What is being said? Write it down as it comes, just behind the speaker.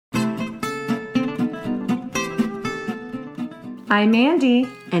I'm Mandy.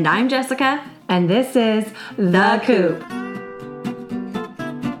 And I'm Jessica. And this is The Coop.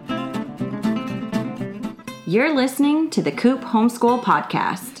 You're listening to the Coop Homeschool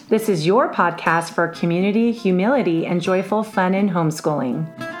Podcast. This is your podcast for community, humility, and joyful fun in homeschooling.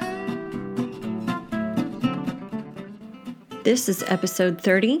 This is episode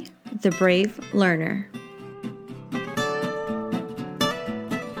 30, The Brave Learner.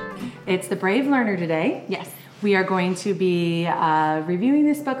 It's The Brave Learner today. Yes. We are going to be reviewing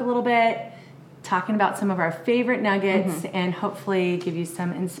this book a little bit, talking about some of our favorite nuggets, and hopefully give you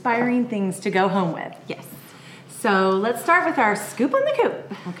some inspiring things to go home with. Yes. So let's start with our scoop on the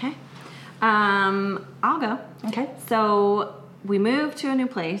coop. Okay. I'll go. Okay. So we moved to a new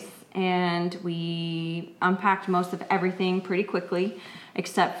place and we unpacked most of everything pretty quickly,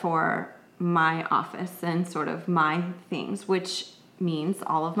 except for my office and sort of my things, which means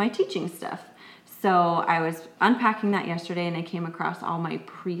all of my teaching stuff. So I was unpacking that yesterday and I came across all my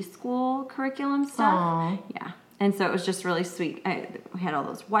preschool curriculum stuff. Aww. Yeah. And so it was just really sweet. We had all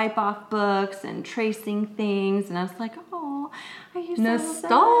those wipe-off books and tracing things, and I was like, oh, I used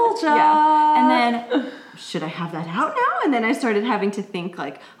nostalgia. Yeah. And then, should I have that out now? And then I started having to think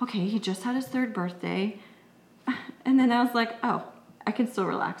like, okay, he just had his 3rd birthday. And then I was like, oh, I can still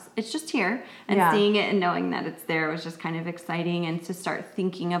relax. It's just here. And seeing it and knowing that it's there was just kind of exciting, and to start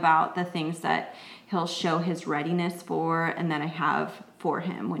thinking about the things that he'll show his readiness for and that I have for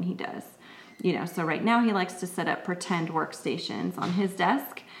him when he does. You know, so right now he likes to set up pretend workstations on his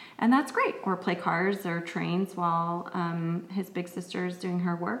desk, and that's great. Or play cars or trains while his big sister is doing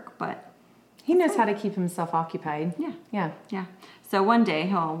her work, but he knows how to keep himself occupied. Yeah. So one day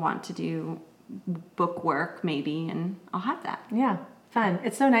he'll want to do book work maybe, and I'll have that. Yeah, fun.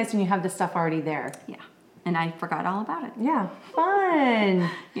 It's so nice when you have the stuff already there. Yeah, and I forgot all about it. Yeah, fun.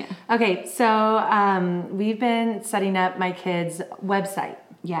 Yeah. Okay, so we've been setting up my kids' website.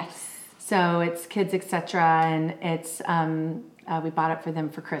 Yes. So it's Kids Etc., and it's we bought it for them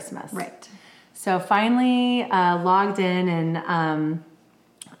for Christmas. Right. So finally logged in and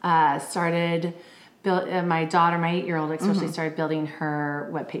started. My daughter, my 8-year-old especially, started building her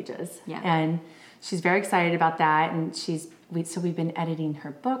web pages. Yeah. And she's very excited about that. And we've been editing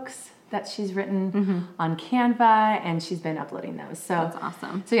her books that she's written on Canva, and she's been uploading those. So that's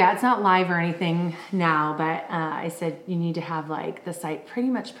awesome. So yeah, it's not live or anything now, but I said you need to have like the site pretty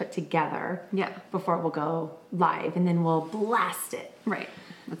much put together before it will go live, and then we'll blast it. Right.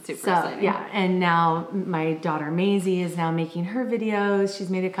 That's super exciting. Yeah, and now my daughter Maisie is now making her videos. She's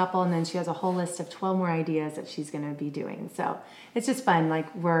made a couple, and then she has a whole list of 12 more ideas that she's going to be doing. So it's just fun.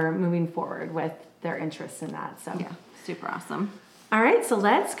 Like, we're moving forward with their interests in that. So yeah, super awesome. All right, so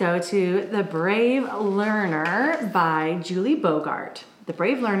let's go to The Brave Learner by Julie Bogart. The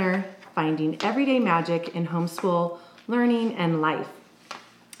Brave Learner, Finding Everyday Magic in Homeschool Learning and Life.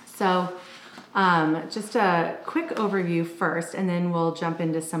 So just a quick overview first, and then we'll jump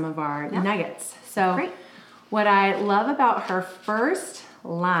into some of our nuggets. So great. What I love about her first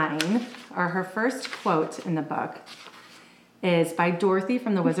line, or her first quote in the book, is by Dorothy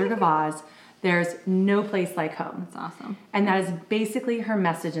from The Wizard of Oz. There's no place like home. That's awesome. And that is basically her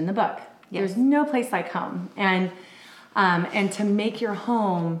message in the book. Yes. There's no place like home. And to make your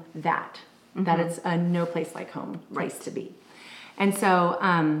home that it's a no place like home place to be. And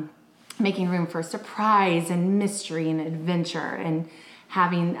so making room for surprise and mystery and adventure, and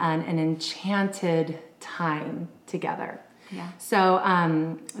having an enchanted time together. Yeah. So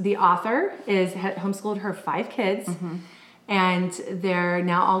the author had homeschooled her 5 kids, and they're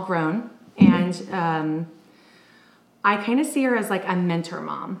now all grown. And I kind of see her as like a mentor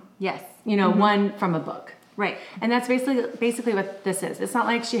mom. Yes. You know, one from a book. Right. And that's basically what this is. It's not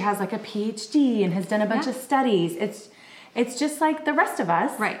like she has like a PhD and has done a bunch of studies. It's just like the rest of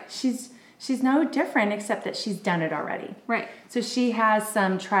us. Right. She's no different, except that she's done it already. Right. So she has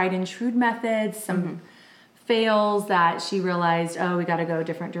some tried and true methods, some fails that she realized, we got to go a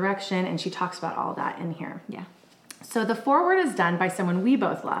different direction. And she talks about all that in here. Yeah. So the foreword is done by someone we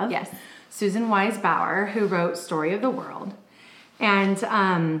both love. Yes. Susan Wise Bauer, who wrote Story of the World, and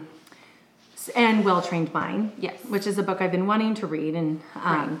Well-Trained Mind. Yes. Which is a book I've been wanting to read. And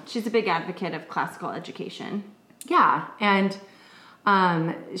she's a big advocate of classical education. Yeah. And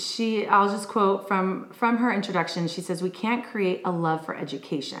I'll just quote from her introduction. She says, "We can't create a love for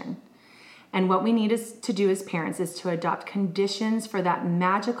education. And what we need to do as parents is to adopt conditions for that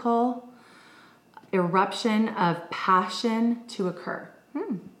magical eruption of passion to occur."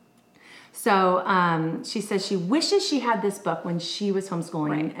 So she says she wishes she had this book when she was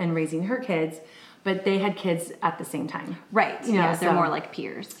homeschooling and raising her kids, but they had kids at the same time. Right. You know, they're more like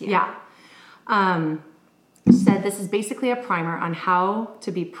peers. Yeah. She said, this is basically a primer on how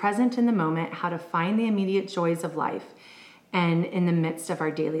to be present in the moment, how to find the immediate joys of life, and in the midst of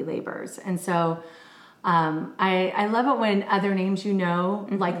our daily labors. And so I love it when other names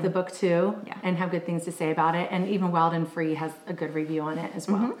like the book too, and have good things to say about it. And even Wild and Free has a good review on it as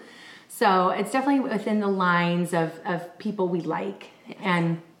well. So it's definitely within the lines of people we like. Yes.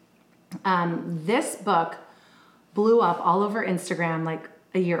 And this book blew up all over Instagram like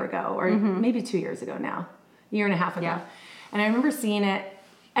a year ago, or maybe 2 years ago now, a year and a half ago. Yeah. And I remember seeing it.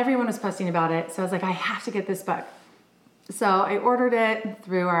 Everyone was posting about it. So I was like, I have to get this book. So I ordered it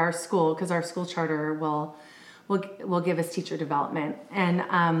through our school, because our school charter will give us teacher development. And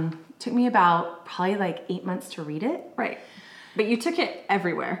it took me about probably like 8 months to read it. Right. But you took it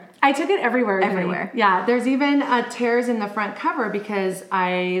everywhere. I took it everywhere. Everywhere. Yeah. There's even tears in the front cover because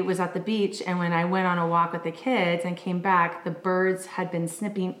I was at the beach, and when I went on a walk with the kids and came back, the birds had been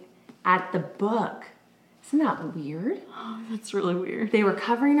snipping at the book. Isn't that weird? Oh, that's really weird. They were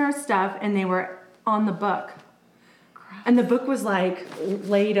covering our stuff, and they were on the book. And the book was like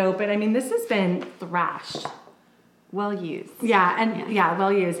laid open. I mean, this has been thrashed. Well used. Yeah,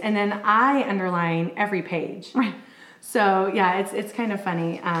 well used. And then I underline every page. Right. So yeah, it's kind of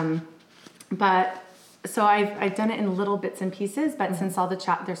funny. But so I've done it in little bits and pieces, but since all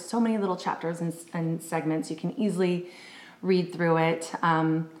the there's so many little chapters and segments, you can easily read through it,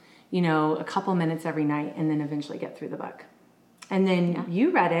 a couple minutes every night, and then eventually get through the book. And then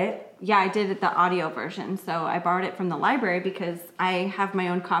you read it. Yeah, I did the audio version. So I borrowed it from the library because I have my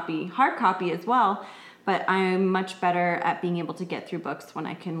own hard copy as well. But I'm much better at being able to get through books when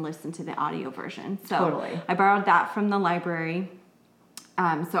I can listen to the audio version. So totally. I borrowed that from the library.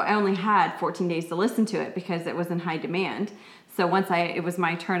 So I only had 14 days to listen to it because it was in high demand. So once it was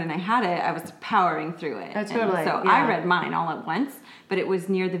my turn and I had it, I was powering through it. Oh, totally. So I read mine all at once, but it was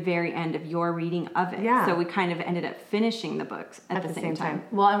near the very end of your reading of it. Yeah. So we kind of ended up finishing the books at the same time.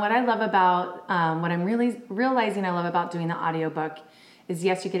 Well, and what I love about, what I'm really realizing I love about doing the audiobook is,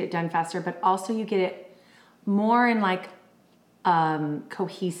 yes, you get it done faster, but also you get it more in like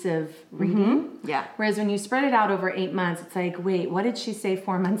cohesive reading. Yeah. Whereas when you spread it out over 8 months, it's like, wait, what did she say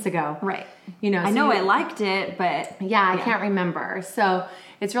 4 months ago? Right. So I know I liked it, but I can't remember. So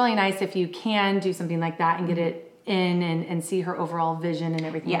it's really nice if you can do something like that and get it in and see her overall vision and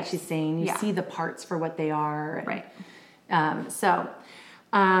everything that she's saying. You see the parts for what they are. Right.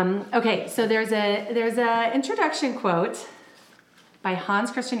 Okay. So there's a introduction quote by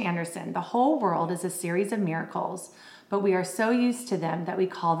Hans Christian Andersen. The whole world is a series of miracles, but we are so used to them that we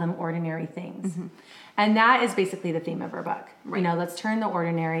call them ordinary things. And that is basically the theme of our book. Right. Let's turn the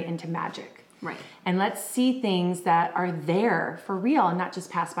ordinary into magic. Right. And let's see things that are there for real and not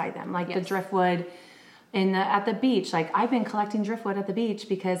just pass by them. Like the driftwood at the beach. Like, I've been collecting driftwood at the beach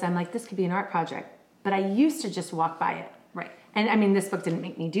because I'm like, this could be an art project. But I used to just walk by it. Right. And I mean, this book didn't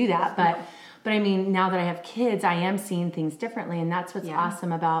make me do that, but I mean, now that I have kids, I am seeing things differently, and that's what's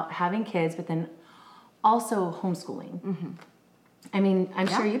awesome about having kids, but then also homeschooling. I mean, I'm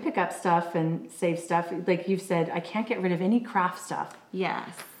sure you pick up stuff and save stuff. Like you've said, I can't get rid of any craft stuff. Yes.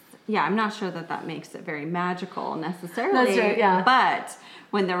 Yeah, I'm not sure that makes it very magical necessarily. That's right, yeah. But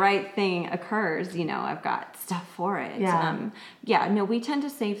when the right thing occurs, I've got stuff for it. Yeah. We tend to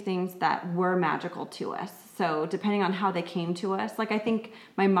save things that were magical to us. So depending on how they came to us, like I think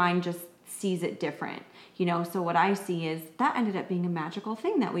my mind just sees it different. So what I see is that ended up being a magical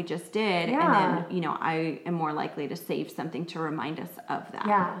thing that we just did. Yeah. And then, I am more likely to save something to remind us of that.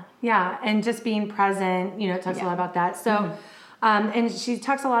 Yeah. Yeah. And just being present, it talks a lot about that. So, and she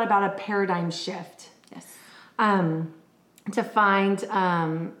talks a lot about a paradigm shift. Yes. To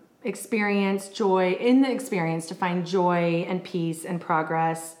find, experience joy in the experience, to find joy and peace and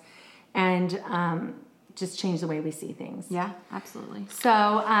progress, and, just change the way we see things. Yeah, absolutely.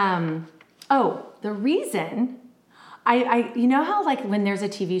 So, the reason I how like when there's a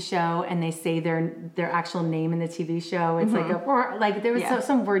TV show and they say their actual name in the TV show, it's like there was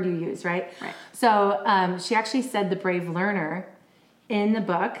some word you use, right? Right. So she actually said the brave learner in the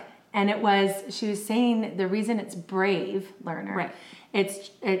book, and she was saying the reason it's brave learner, right?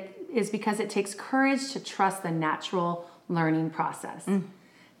 It is because it takes courage to trust the natural learning process,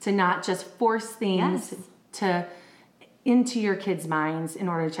 to not just force things into your kids' minds in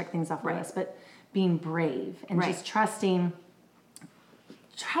order to check things off the list, but being brave and just trusting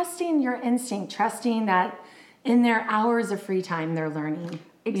your instinct, trusting that in their hours of free time they're learning.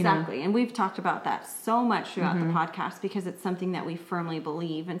 Exactly. And we've talked about that so much throughout the podcast because it's something that we firmly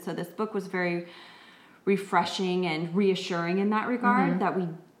believe. And so this book was very refreshing and reassuring in that regard, that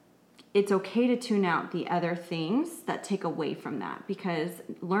it's okay to tune out the other things that take away from that, because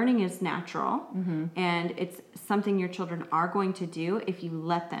learning is natural and it's something your children are going to do if you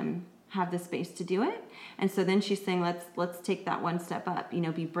let them have the space to do it. And so then she's saying, let's take that one step up,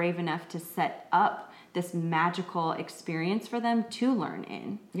 be brave enough to set up this magical experience for them to learn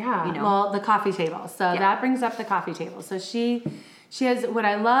in. Yeah. Well, the coffee table. So that brings up the coffee table. So she has, what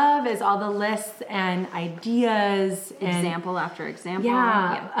I love is all the lists and ideas, example after example.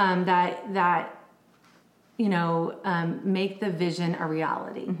 That make the vision a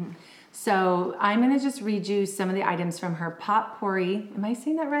reality. So I'm going to just read you some of the items from her potpourri. Am I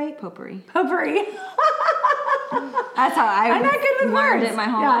saying that right? Potpourri. That's how I'm not good with learned words. It my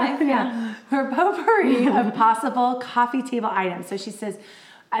whole life. Yeah. Her potpourri of possible coffee table items. So she says,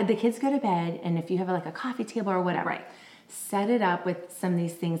 the kids go to bed, and if you have like a coffee table or whatever, set it up with some of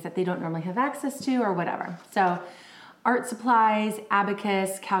these things that they don't normally have access to or whatever. So art supplies,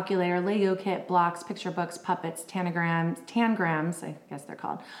 abacus, calculator, Lego kit, blocks, picture books, puppets, tangrams, I guess they're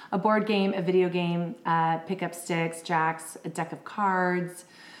called, a board game, a video game, pickup sticks, jacks, a deck of cards,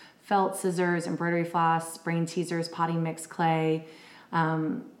 felt scissors, embroidery floss, brain teasers, potting mix clay,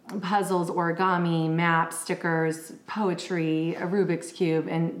 puzzles, origami, maps, stickers, poetry, a Rubik's Cube,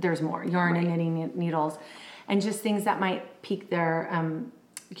 and there's more, yarn and knitting needles, and just things that might pique their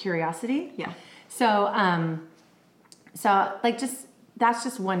curiosity. Yeah. So like that's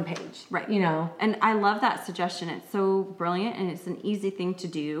just one page, right? And I love that suggestion. It's so brilliant, and it's an easy thing to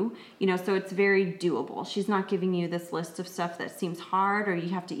do. So it's very doable. She's not giving you this list of stuff that seems hard, or you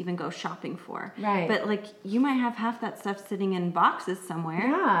have to even go shopping for. Right. But like you might have half that stuff sitting in boxes somewhere.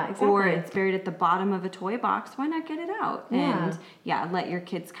 Yeah, exactly. Or it's buried at the bottom of a toy box. Why not get it out? Yeah. And let your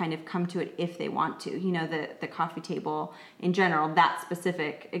kids kind of come to it if they want to. The coffee table in general, that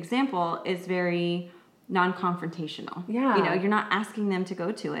specific example is very non-confrontational. Yeah. You're not asking them to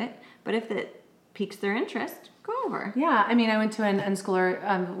go to it, but if it piques their interest, go over. Yeah. I mean, I went to an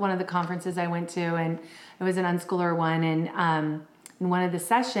unschooler, one of the conferences I went to, and it was an unschooler one. And in one of the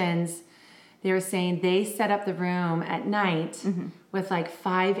sessions, they were saying they set up the room at night with like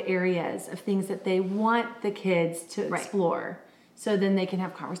 5 areas of things that they want the kids to explore. So then they can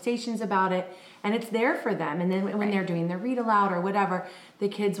have conversations about it, and it's there for them. And then when they're doing their read aloud or whatever, the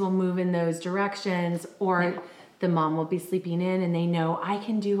kids will move in those directions, or the mom will be sleeping in, and they know I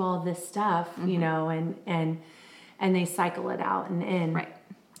can do all this stuff, and they cycle it out and in. Right.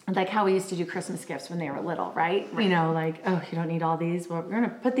 Like how we used to do Christmas gifts when they were little, right? Like, oh, you don't need all these. Well, we're going to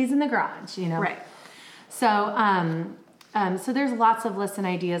put these in the garage, Right. So, so there's lots of lists and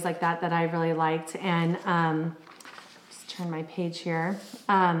ideas like that I really liked. And, turn my page here.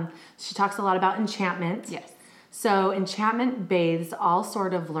 She talks a lot about enchantment. Yes. So enchantment bathes all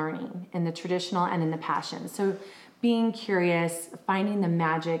sort of learning in the traditional and in the passion. So being curious, finding the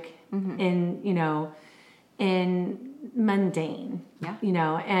magic in, in mundane,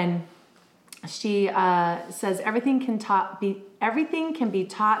 and she says everything can be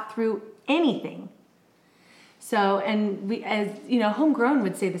taught through anything. So, and we, as Homegrown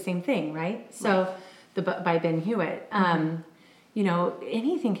would say the same thing, right? So by Ben Hewitt,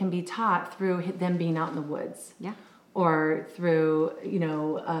 anything can be taught through them being out in the woods. Yeah. Or through,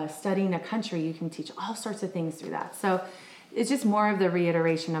 studying a country, you can teach all sorts of things through that. So it's just more of the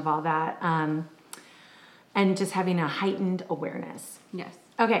reiteration of all that, and just having a heightened awareness. Yes.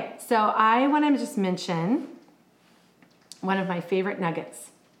 Okay, so I want to just mention one of my favorite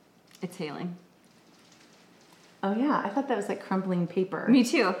nuggets. Exhaling. Oh yeah, I thought that was like crumbling paper. Me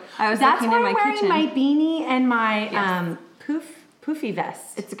too. I was That's looking why in my I'm wearing kitchen. my beanie and my poofy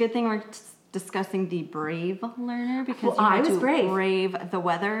vest. It's a good thing we're discussing the brave learner, because you I had was to brave the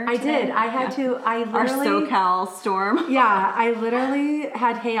weather. I today. did. I had to. I literally our SoCal storm. Yeah, I literally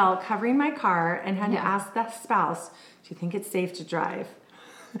had hail covering my car and had to ask the spouse, "Do you think it's safe to drive?"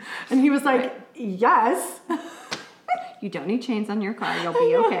 And he was like, "Yes." You don't need chains on your car. You'll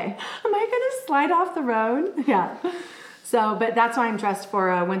be okay. Am I going to slide off the road? Yeah. So, but that's why I'm dressed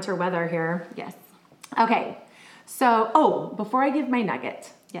for winter weather here. Yes. Okay. So, before I give my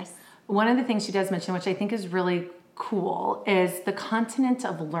nugget. Yes. One of the things she does mention, which I think is really cool, is the continent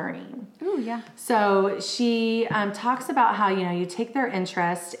of learning. Oh, yeah. So she talks about how, you take their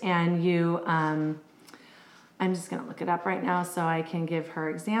interest and you, I'm just going to look it up right now so I can give her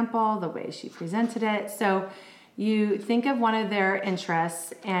example, the way she presented it. So you think of one of their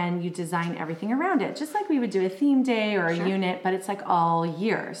interests and you design everything around it, just like we would do a theme day or a unit, but it's like all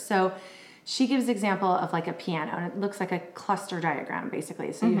year. So she gives example of like a piano, and it looks like a cluster diagram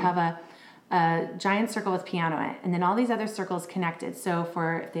basically. So you have a giant circle with piano in it, and then all these other circles connected. So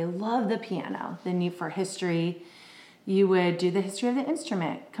if they love the piano, then for history, you would do the history of the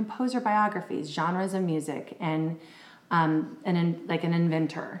instrument, composer biographies, genres of music, and like an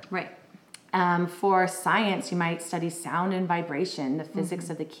inventor. Right. For science, you might study sound and vibration, the physics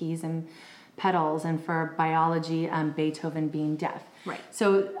of the keys and pedals, and for biology, Beethoven being deaf. Right.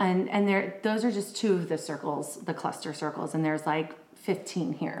 So, and those are just two of the circles, the cluster circles, and there's like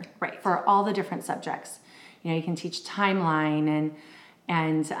 15 here. Right. For all the different subjects. You can teach timeline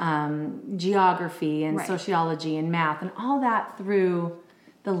and geography and sociology and math and all that through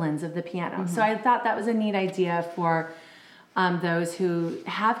the lens of the piano. So I thought that was a neat idea for those who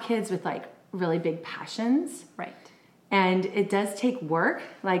have kids with like really big passions. Right. And it does take work,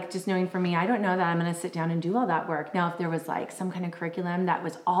 like just knowing for me, I don't know that I'm going to sit down and do all that work. Now, if there was like some kind of curriculum that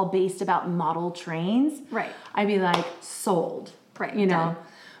was all based about model trains, right, I'd be like sold, right, done.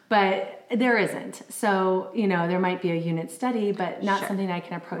 But there isn't. So, there might be a unit study, but not something I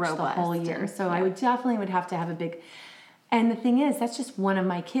can approach the whole year. So I would definitely have to have a big, and the thing is, that's just one of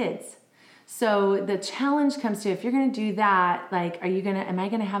my kids. So the challenge comes to, if you're going to do that, like, am I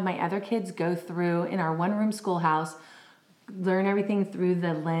going to have my other kids go through in our one-room schoolhouse, learn everything through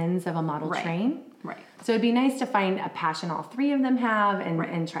the lens of a model train? Right. So it'd be nice to find a passion all three of them have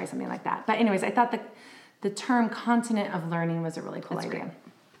and try something like that. But anyways, I thought the term continent of learning was a really cool idea. Great.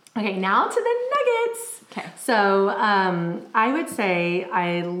 Okay, now to the nuggets. Okay. So I would say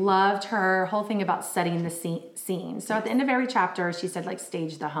I loved her whole thing about setting the scene. So at the end of every chapter, she said, like,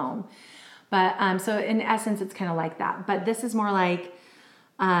 stage the home. But so in essence, it's kind of like that. But this is more like,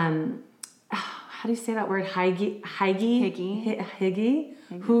 how do you say that word? Hygge?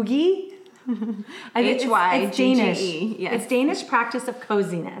 It's Danish. Yes. It's Danish practice of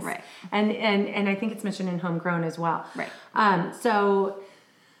coziness. Right. And I think it's mentioned in Homegrown as well. Right.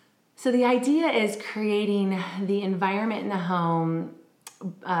 So the idea is creating the environment in the home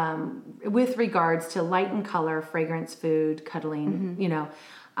with regards to light and color, fragrance, food, cuddling,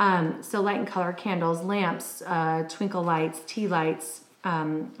 so light and color, candles, lamps, twinkle lights, tea lights.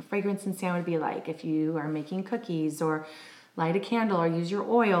 Fragrance and sound would be like if you are making cookies or light a candle or use your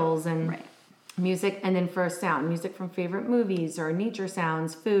oils, and music. And then for sound, music from favorite movies or nature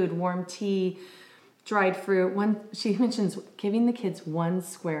sounds, food, warm tea, dried fruit. She mentions giving the kids 1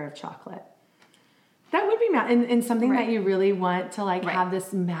 square of chocolate. That would be and something that you really want to have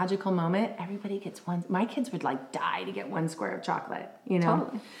this magical moment. Everybody gets one. My kids would die to get 1 square of chocolate,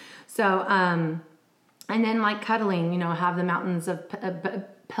 Totally. So, and then cuddling, have the mountains of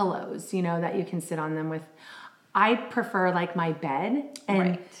pillows, that you can sit on them with. I prefer my bed,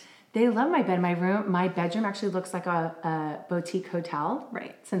 and they love my bed. My bedroom actually looks like a boutique hotel.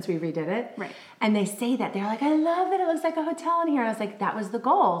 Right. Since we redid it. Right. And they say that. They're like, I love that it looks like a hotel in here. And I was like, that was the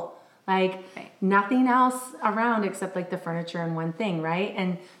goal. Nothing else around except the furniture and one thing, right?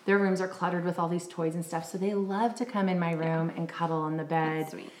 And their rooms are cluttered with all these toys and stuff. So they love to come in my room and cuddle on the bed.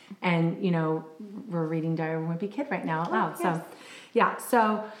 That's sweet. And, we're reading Diary of a Wimpy Kid right now out loud. Yes. So, yeah.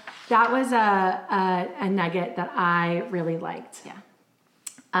 So that was a nugget that I really liked. Yeah.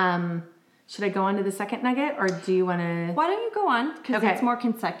 Should I go on to the second nugget, or do you want to? Why don't you go on? Because it's more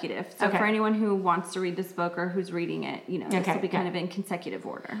consecutive. So for anyone who wants to read this book or who's reading it, this will be kind of in consecutive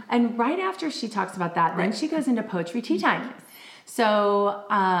order. And right after she talks about that, then she goes into poetry tea time. So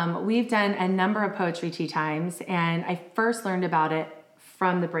we've done a number of poetry tea times, and I first learned about it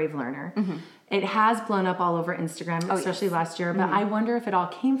from the Brave Learner. Mm-hmm. It has blown up all over Instagram, especially last year. But I wonder if it all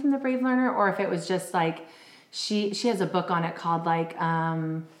came from the Brave Learner, or if it was just she has a book on it called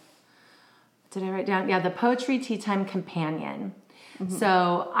did I write down? Yeah, the Poetry Tea Time Companion. Mm-hmm.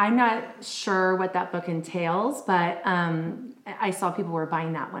 So I'm not sure what that book entails, but I saw people were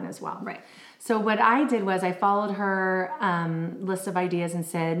buying that one as well. Right. So what I did was I followed her list of ideas and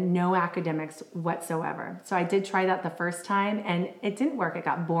said no academics whatsoever. So I did try that the first time, and it didn't work. It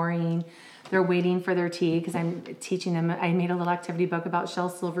got boring. They're waiting for their tea because I'm teaching them. I made a little activity book about Shel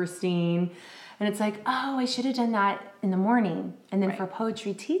Silverstein, and it's I should have done that in the morning. And then for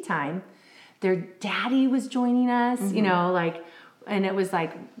poetry tea time, their daddy was joining us, and it was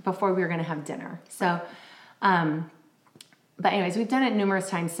before we were going to have dinner. So, but anyways, we've done it numerous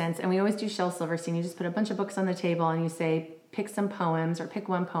times since, and we always do Shel Silverstein. You just put a bunch of books on the table and you say, pick some poems or pick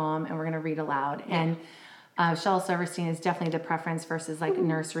one poem, and we're going to read aloud. Yeah. And Shel Silverstein is definitely the preference versus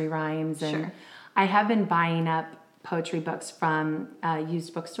nursery rhymes. And I have been buying up poetry books from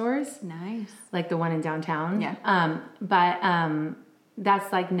used bookstores. Nice. Like the one in downtown. Yeah. But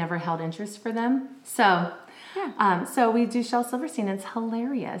that's never held interest for them. So, so we do Shel Silverstein. It's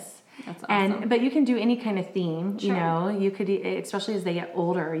hilarious. That's awesome. But you can do any kind of theme. Sure. You could, especially as they get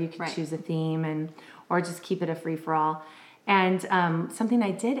older, you could choose a theme or just keep it a free for all. And something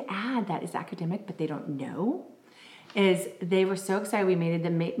I did add that is academic, but they don't know, is they were so excited. We made the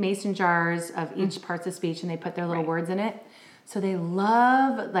mason jars of each parts of speech, and they put their little words in it. So they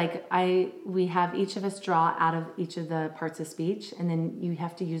love, we have each of us draw out of each of the parts of speech, and then you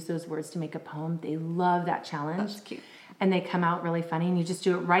have to use those words to make a poem. They love that challenge. That's cute. And they come out really funny, and you just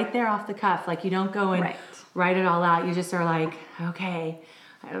do it right there off the cuff. Like, you don't go and write it all out. You just are like, okay,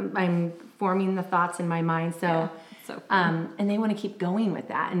 I'm forming the thoughts in my mind. So and they want to keep going with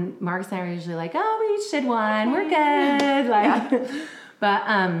that. And Marcus and I are usually like, oh, we each did one. We're good.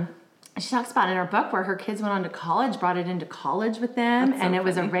 But she talks about in her book where her kids went on to college, brought it into college with them, and it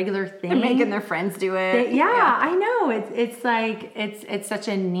was a regular thing. They're making their friends do it. I know. It's like it's such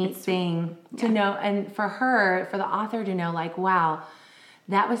a neat thing to know, and for her, for the author to know, like, wow,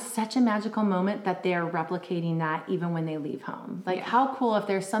 that was such a magical moment that they're replicating that even when they leave home. Like, how cool if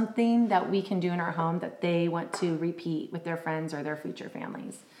there's something that we can do in our home that they want to repeat with their friends or their future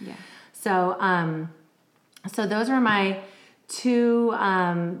families. Yeah. So so those are my two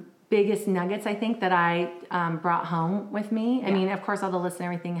biggest nuggets, I think, that I brought home with me. I mean, of course, all the lists and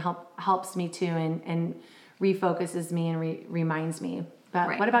everything helps me too, and refocuses me and reminds me.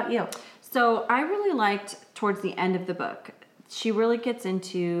 But what about you? So I really liked towards the end of the book, she really gets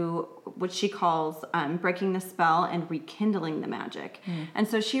into what she calls breaking the spell and rekindling the magic. And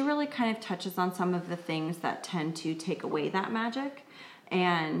so she really kind of touches on some of the things that tend to take away that magic,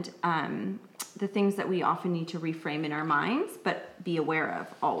 and the things that we often need to reframe in our minds, but be aware of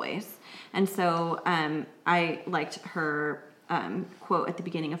always. And so I liked her quote at the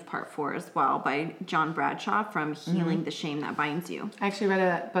beginning of part 4 as well by John Bradshaw from Healing the Shame That Binds You. I actually read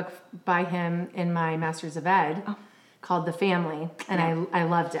a book by him in my Masters of Ed called The Family, and I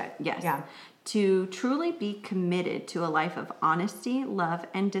loved it. Yes. Yeah. To truly be committed to a life of honesty, love,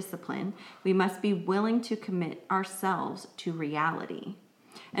 and discipline, we must be willing to commit ourselves to reality.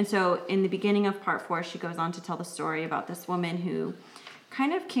 And so in the beginning of part 4, she goes on to tell the story about this woman who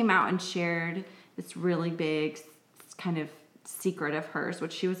kind of came out and shared this really big kind of secret of hers,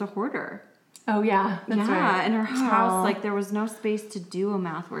 which she was a hoarder. Oh, yeah. That's right. In her house, like, there was no space to do a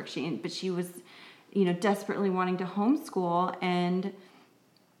math worksheet, but she was, desperately wanting to homeschool. And,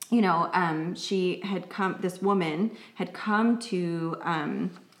 this woman had come to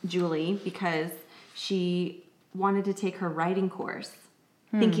Julie because she wanted to take her writing course,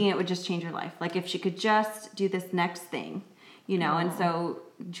 thinking it would just change her life. Like, if she could just do this next thing, and so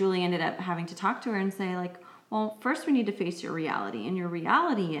Julie ended up having to talk to her and say, like, well, first we need to face your reality. And your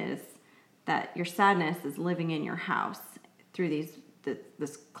reality is that your sadness is living in your house through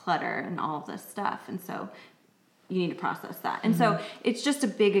this clutter and all of this stuff. And so you need to process that. And so it's just a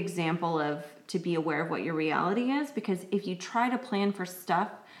big example of to be aware of what your reality is, because if you try to plan for stuff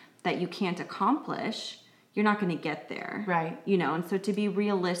that you can't accomplish, you're not going to get there. Right. And so to be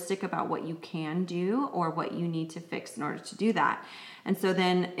realistic about what you can do or what you need to fix in order to do that. And so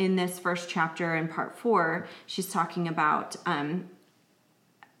then in this first chapter in part 4, she's talking about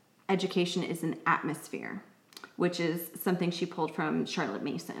education is an atmosphere, which is something she pulled from Charlotte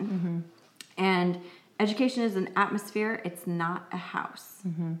Mason. And education is an atmosphere. It's not a house.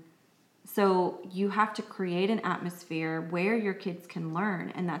 So you have to create an atmosphere where your kids can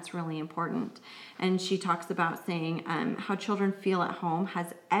learn, and that's really important. And she talks about saying how children feel at home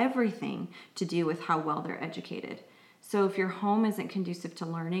has everything to do with how well they're educated. So if your home isn't conducive to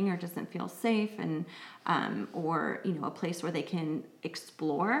learning or doesn't feel safe and or a place where they can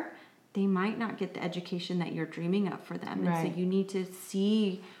explore, they might not get the education that you're dreaming of for them. Right. And so you need to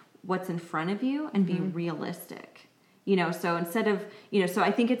see what's in front of you and be realistic. So instead of, so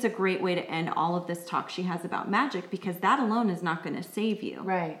I think it's a great way to end all of this talk she has about magic, because that alone is not going to save you.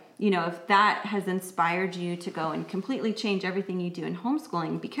 Right. If that has inspired you to go and completely change everything you do in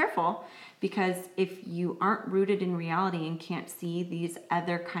homeschooling, be careful, because if you aren't rooted in reality and can't see these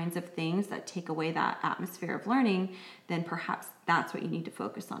other kinds of things that take away that atmosphere of learning, then perhaps that's what you need to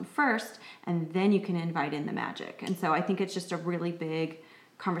focus on first, and then you can invite in the magic. And so I think it's just a really big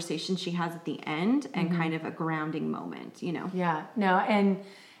conversation she has at the end, and kind of a grounding moment, Yeah, no, and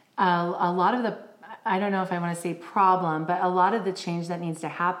a lot of the, I don't know if I want to say problem, but a lot of the change that needs to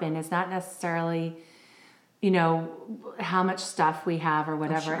happen is not necessarily, how much stuff we have or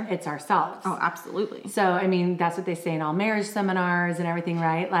whatever. Sure. It's ourselves. Oh, absolutely. So, I mean, that's what they say in all marriage seminars and everything,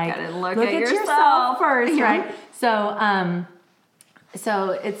 right? Like, gotta look at yourself first, right? So,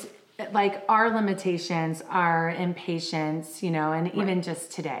 so it's like our limitations, our impatience, and even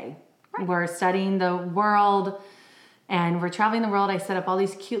just today, we're studying the world and we're traveling the world. I set up all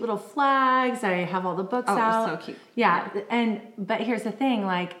these cute little flags. I have all the books out. Oh, so cute. Yeah. But here's the thing,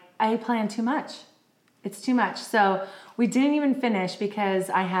 like, I plan too much. It's too much. So we didn't even finish because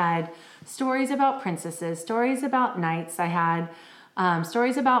I had stories about princesses, stories about knights. I had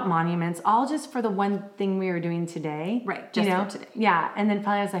stories about monuments, all just for the one thing we were doing today. Right, just for today. Yeah, and then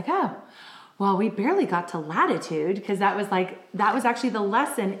finally I was like, oh, well, we barely got to latitude because that was actually the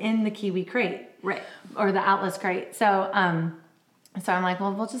lesson in the Kiwi Crate. Right. Or the Atlas Crate. So so I'm like,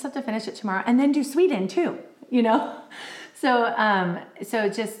 well, we'll just have to finish it tomorrow and then do Sweden too, So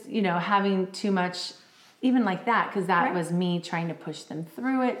just, having too much, even like that, because that was me trying to push them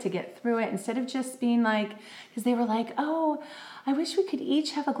through it, to get through it, instead of just being like, because they were like, oh, I wish we could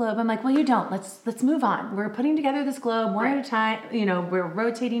each have a globe. I'm like, well, you don't. Let's move on. We're putting together this globe one at a time. We're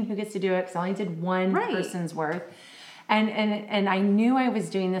rotating who gets to do it because I only did one person's worth. And I knew I was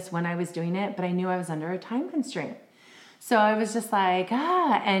doing this when I was doing it, but I knew I was under a time constraint. So I was just like,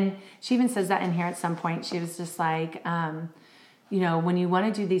 and she even says that in here at some point. She was just like, when you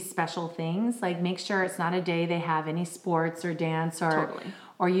want to do these special things, like make sure it's not a day they have any sports or dance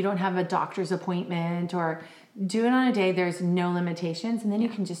or you don't have a doctor's appointment, or do it on a day there's no limitations, and then you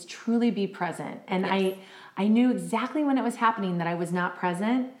can just truly be present. And I knew exactly when it was happening that I was not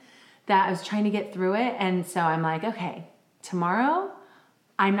present, that I was trying to get through it. And so I'm like, okay, tomorrow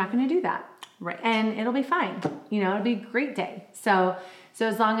I'm not going to do that. Right. And it'll be fine. It'll be a great day. So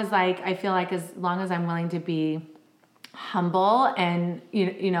as long as I feel like as long as I'm willing to be humble and,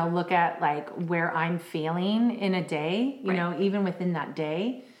 look at where I'm failing in a day, even within that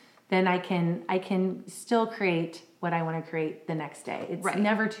day, then I can still create what I want to create the next day. It's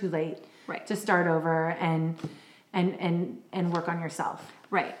never too late to start over and work on yourself.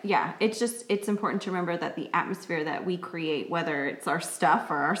 Right. Yeah. It's important to remember that the atmosphere that we create, whether it's our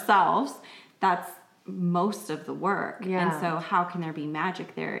stuff or ourselves, that's most of the work. Yeah. And so how can there be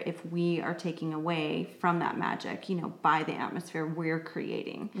magic there if we are taking away from that magic, by the atmosphere we're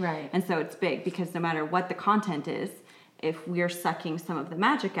creating? Right. And so it's big, because no matter what the content is, if we're sucking some of the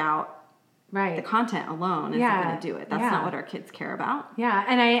magic out, the content alone isn't going to do it. That's not what our kids care about. Yeah.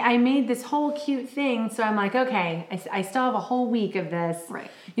 And I made this whole cute thing. So I'm like, okay, I still have a whole week of this. Right.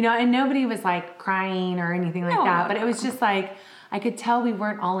 And nobody was crying or anything like that. But it was just I could tell we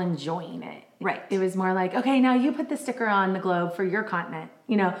weren't all enjoying it. Right. It was more like, okay, now you put the sticker on the globe for your continent.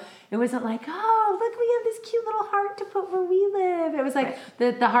 It wasn't like, oh, look, we have this cute little heart to put where we live. It was like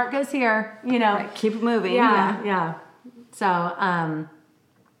the heart goes here, Right. Keep it moving. Yeah. So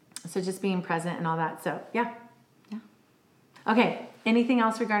just being present and all that. So, yeah. Okay. Anything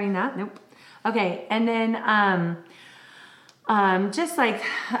else regarding that? Nope. Okay. And then, just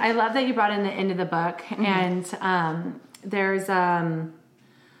I love that you brought in the end of the book, and, there's, she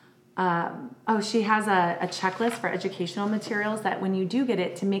has a checklist for educational materials that when you do get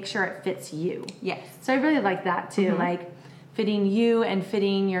it, to make sure it fits you. Yes. So I really like that too. Fitting you and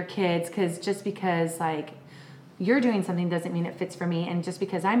fitting your kids, just because you're doing something doesn't mean it fits for me, and just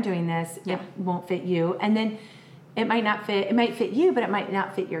because I'm doing this, it won't fit you. And then it might fit you, but it might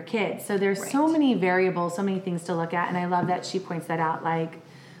not fit your kids. So there's so many variables, so many things to look at, and I love that she points that out.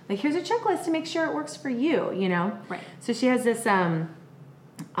 Here's a checklist to make sure it works for you. Right. So she has this she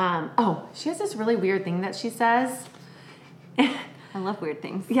has this really weird thing that she says. I love weird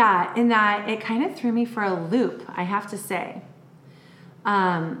things. Yeah, in that it kind of threw me for a loop, I have to say.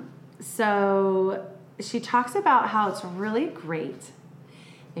 So she talks about how it's really great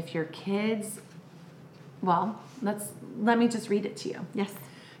if your kids, let me just read it to you. Yes.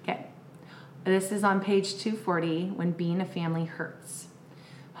 Okay. This is on page 240, when being a family hurts.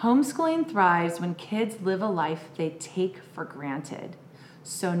 Homeschooling thrives when kids live a life they take for granted,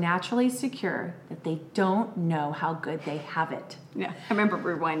 so naturally secure that they don't know how good they have it. Yeah, I remember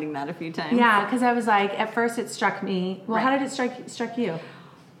rewinding that a few times. Yeah, because I was like, at first it struck me. Well, how did it struck you?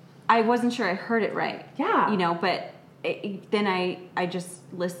 I wasn't sure I heard it right. Yeah. But then I just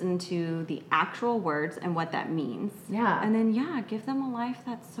listened to the actual words and what that means. Yeah. And then, give them a life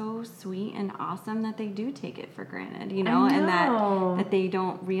that's so sweet and awesome that they do take it for granted, and that they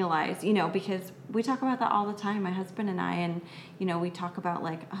don't realize, because we talk about that all the time, my husband and I, and, we talk about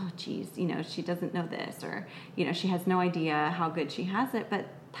oh, geez, she doesn't know this, or, she has no idea how good she has it, but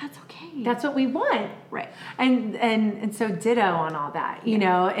that's okay. That's what we want. Right. And so ditto on all that,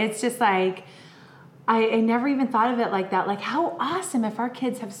 it's just I never even thought of it like that. How awesome if our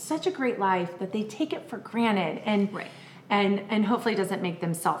kids have such a great life that they take it for granted, and and hopefully it doesn't make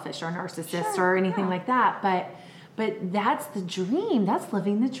them selfish or narcissists or anything like that. But that's the dream. That's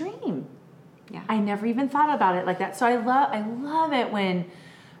living the dream. Yeah. I never even thought about it like that. So I love it when,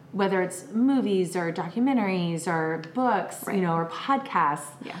 whether it's movies or documentaries or books, or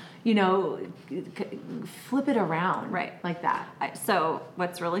podcasts, flip it around, like that. So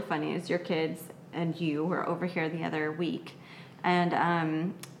what's really funny is your kids and you were over here the other week,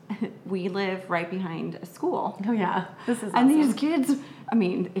 and we live right behind a school. Oh yeah, this is awesome. And these kids, I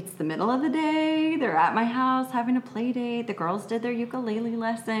mean, it's the middle of the day. They're at my house having a play date. The girls did their ukulele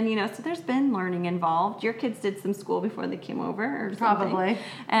lesson, so there's been learning involved. Your kids did some school before they came over or something. Probably.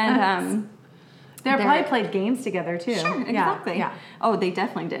 And they probably played games together too. Sure, exactly. Yeah. Oh, they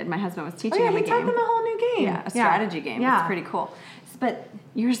definitely did. My husband was teaching them a he game. taught them a whole new game. Yeah, a strategy game. Yeah. It's pretty cool. But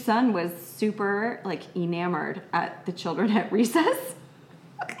your son was super enamored at the children at recess.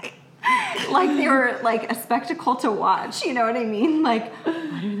 Like they were like a spectacle to watch, you know what I mean? Like,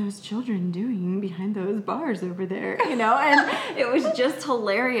 what are those children doing behind those bars over there? And it was just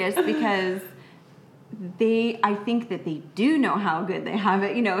hilarious because I think that they do know how good they have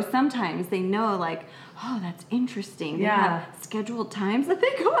it. Sometimes they know like, oh, that's interesting. They have scheduled times that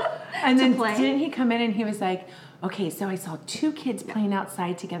they go out and to then play. Didn't he come in and he was like, okay, so I saw 2 kids playing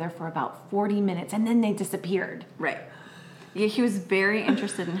outside together for about 40 minutes and then they disappeared. Right. Yeah, he was very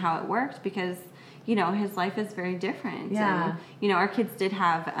interested in how it worked because, his life is very different. Yeah. And, our kids did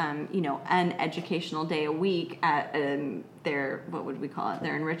have, an educational day a week at their, what would we call it,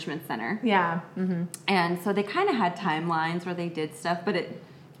 their enrichment center. Yeah. Mm-hmm. And so they kind of had timelines where they did stuff, but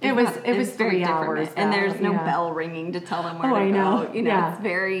it was very 3 hours. And there's no yeah. bell ringing to tell them where Oh, to I know. go. Yeah. It's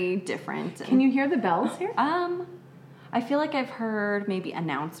very different. Can you hear the bells here? I feel like I've heard maybe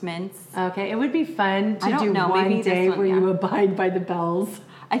announcements. Okay, it would be fun to do know, one maybe day this one, where you abide by the bells.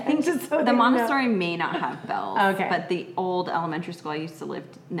 I think just so the they Montessori may not have bells. Okay. But the old elementary school I used to live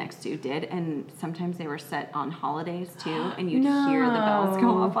next to did, and sometimes they were set on holidays too, and you'd hear the bells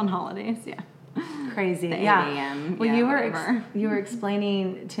go off on holidays. Yeah. Crazy. The 8 yeah. a.m. Well, yeah, you were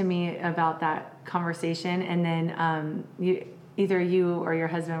explaining to me about that conversation, and then either you or your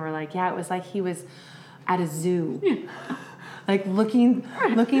husband were like, "Yeah, it was like he was at a zoo." Yeah. Like looking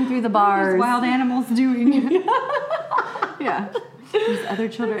through the bars. What are these wild animals doing? Yeah. These other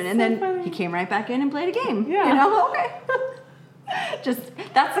children. And then funny. he came right back in and played a game. Yeah. Okay.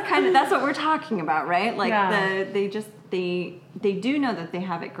 That's what we're talking about, right? Like they do know that they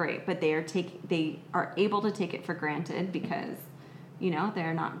have it great, but they are able to take it for granted because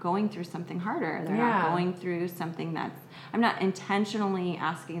they're not going through something harder. They're not going through something I'm not intentionally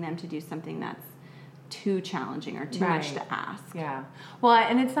asking them to do something that's too challenging or too much to ask. Yeah. Well,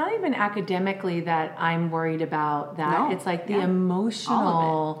 and it's not even academically that I'm worried about that. No. It's like the emotional,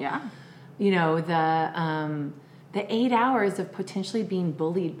 all of it. Yeah. The 8 hours of potentially being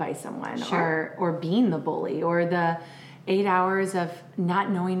bullied by someone Sure. or being the bully, or the 8 hours of not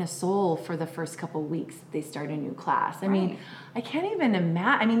knowing a soul for the first couple weeks they start a new class. I mean, I can't even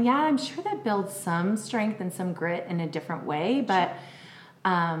imagine. I mean, yeah, I'm sure that builds some strength and some grit in a different way, but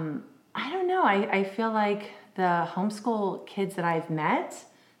I don't know. I feel like the homeschool kids that I've met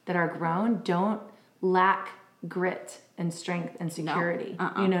that are grown don't lack grit and strength and security.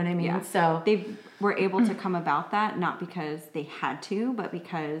 No. You know what I mean? Yeah. So they were able to come about that not because they had to, but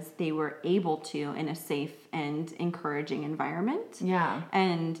because they were able to in a safe and encouraging environment. Yeah.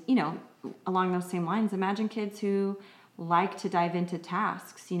 And, along those same lines, imagine kids who like to dive into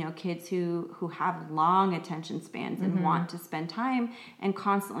tasks, kids who have long attention spans and want to spend time and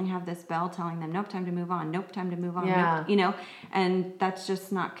constantly have this bell telling them, nope, time to move on, nope, time to move on, nope, and that's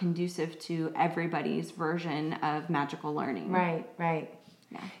just not conducive to everybody's version of magical learning. Right.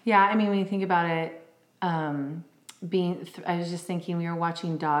 Yeah. I mean, when you think about it, I was just thinking we were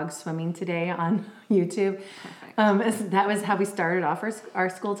watching dogs swimming today on YouTube. Perfect. That was how we started off our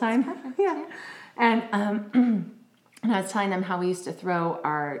school time. Perfect. Yeah. And, and I was telling them how we used to throw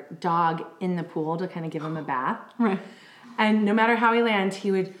our dog in the pool to kind of give him a bath. Right. And no matter how he landed,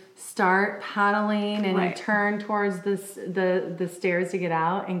 he would start paddling and Right. turn towards the stairs to get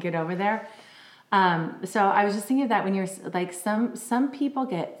out and get over there. So I was just thinking of that when you're like some people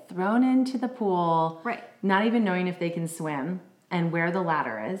get thrown into the pool, Right. not even knowing if they can swim and where the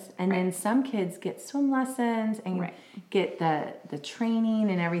ladder is. And then some kids get swim lessons and get the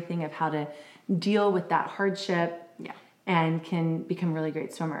training and everything of how to deal with that hardship. Yeah. And can become really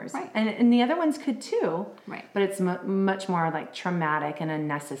great swimmers. Right. And the other ones could too. Right. But it's much more like traumatic and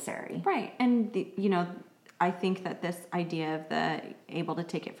unnecessary. Right. And, I think that this idea of the able to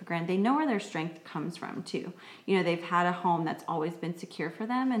take it for granted, they know where their strength comes from too. They've had a home that's always been secure for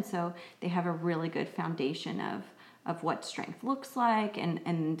them. And so they have a really good foundation of what strength looks like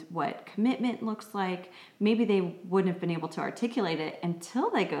and what commitment looks like. Maybe they wouldn't have been able to articulate it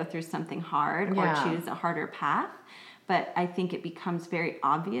until they go through something hard or choose a harder path. But I think it becomes very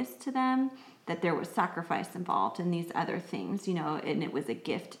obvious to them that there was sacrifice involved in these other things, and it was a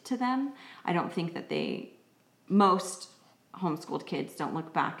gift to them. I don't think that most homeschooled kids don't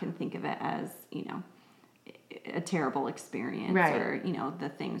look back and think of it as, a terrible experience, right. or the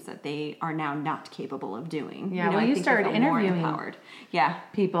things that they are now not capable of doing. Yeah, well, you started interviewing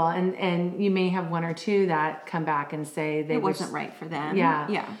people, and you may have one or two that come back and say it wasn't right for them.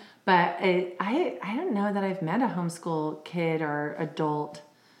 Yeah. But I don't know that I've met a homeschool kid or adult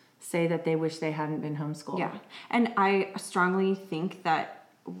say that they wish they hadn't been homeschooled. Yeah, and I strongly think that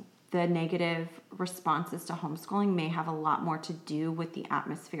the negative responses to homeschooling may have a lot more to do with the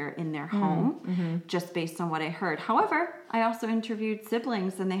atmosphere in their home, just based on what I heard. However, I also interviewed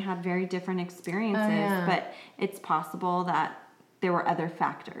siblings, and they had very different experiences, but it's possible that there were other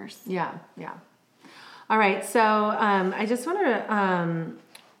factors. Yeah. All right, so I just want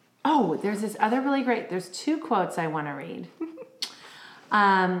to, there's this other really great, there's 2 quotes I want to read.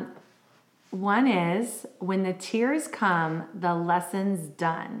 One is, when the tears come, the lesson's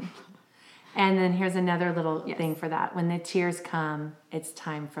done. And then here's another little thing for that. When the tears come, it's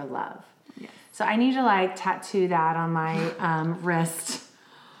time for love. Yes. So I need to tattoo that on my wrist.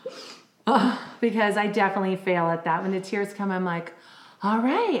 Because I definitely fail at that. When the tears come, I'm like, all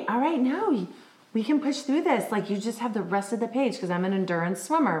right, no, we can push through this. You just have the rest of the page, because I'm an endurance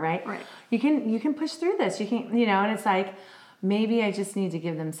swimmer, right? Right. You can push through this. You can, and it's like, maybe I just need to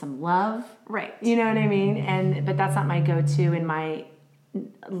give them some love. Right. You know what I mean? But that's not my go-to in my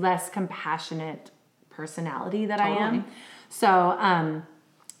less compassionate personality that totally. I am. So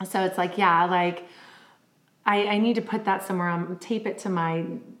it's I need to put that somewhere, tape it to my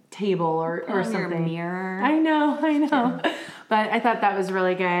table or something. Your mirror. I know. Yeah. But I thought that was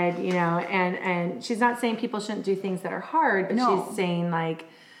really good, and she's not saying people shouldn't do things that are hard, but she's saying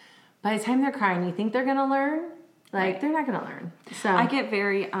by the time they're crying, you think they're going to learn? They're not going to learn. So I get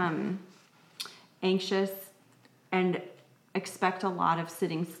very anxious and expect a lot of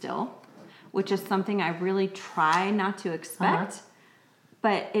sitting still, which is something I really try not to expect.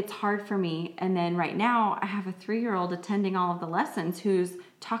 But it's hard for me. And then right now, I have a 3-year-old attending all of the lessons who's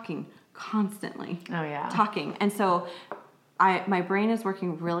talking constantly. Oh, yeah. Talking. And so my brain is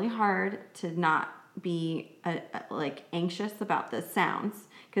working really hard to not be anxious about the sounds.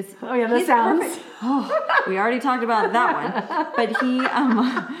 The sounds. We already talked about that one. But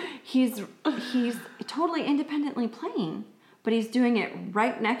he's totally independently playing, but he's doing it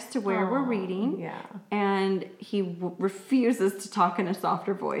right next to where we're reading. Yeah. And he refuses to talk in a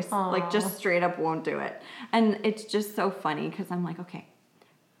softer voice. Just straight up won't do it. And it's just so funny, because I'm like, okay,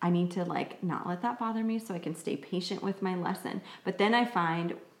 I need to not let that bother me so I can stay patient with my lesson. But then I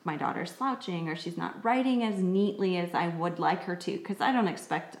find my daughter's slouching, or she's not writing as neatly as I would like her to, because I don't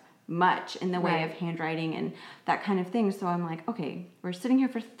expect much in the way of handwriting and that kind of thing. So I'm like, okay, we're sitting here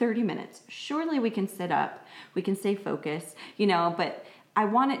for 30 minutes. Surely we can sit up, we can stay focused, but I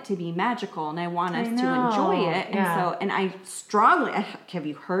want it to be magical, and I want us to enjoy it. And I strongly, have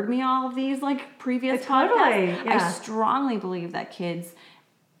you heard me all of these previous podcasts? Yeah. I strongly believe that kids,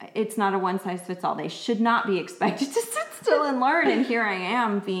 it's not a one-size-fits-all. They should not be expected to sit still and learn. And here I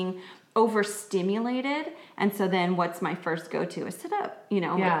am being overstimulated. And so then what's my first go-to is sit up.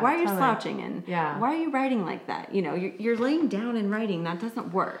 Why are you slouching? And why are you writing like that? You're laying down and writing. That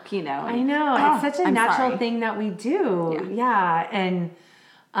doesn't work, I know. It's such a natural thing that we do. Yeah. And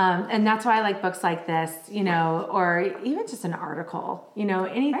that's why I like books like this, or even just an article,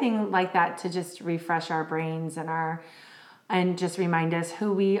 anything like that, to just refresh our brains and just remind us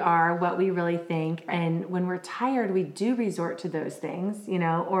who we are, what we really think. And when we're tired, we do resort to those things,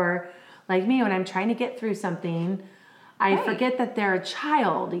 or like me, when I'm trying to get through something, I forget that they're a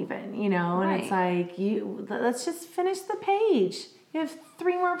child even, and it's let's just finish the page. You have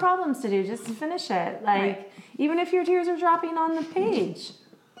 3 more problems to do. Just finish it. Even if your tears are dropping on the page,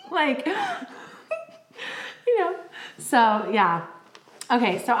 so yeah.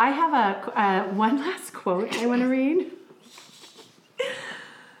 Okay. So I have a one last quote I want to read.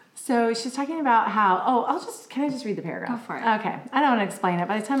 So she's talking about how, can I just read the paragraph? Go for it. Okay. I don't want to explain it.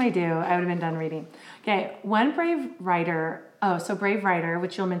 By the time I do, I would have been done reading. Okay. One brave writer,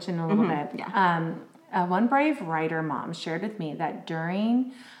 which you'll mention in a little bit. Yeah. One brave writer mom shared with me that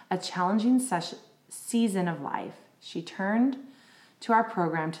during a challenging season of life, she turned to our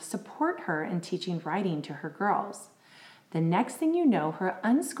program to support her in teaching writing to her girls. The next thing you know, her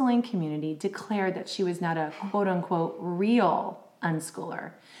unschooling community declared that she was not a quote-unquote real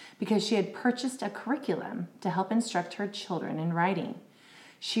unschooler because she had purchased a curriculum to help instruct her children in writing.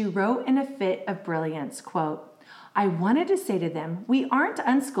 She wrote in a fit of brilliance, quote, "I wanted to say to them, we aren't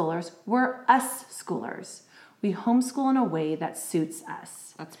unschoolers, we're us-schoolers. We homeschool in a way that suits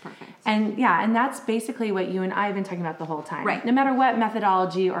us." That's perfect. And that's basically what you and I have been talking about the whole time. Right. No matter what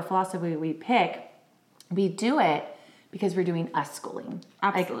methodology or philosophy we pick, we do it because we're doing us schooling.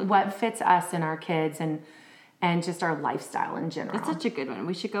 Absolutely. What fits us and our kids, and just our lifestyle in general. It's such a good one.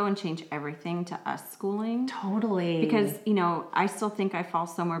 We should go and change everything to us schooling. Totally. Because, I still think I fall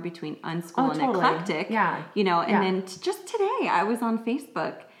somewhere between unschool and totally. eclectic. Yeah. And then just today I was on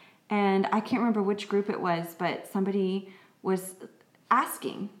Facebook and I can't remember which group it was, but somebody was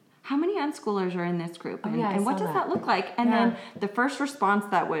asking, how many unschoolers are in this group? And what does that look like? And then the first response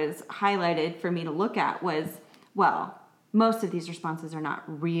that was highlighted for me to look at was, well, most of these responses are not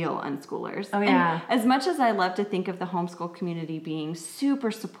real unschoolers. Oh, yeah. And as much as I love to think of the homeschool community being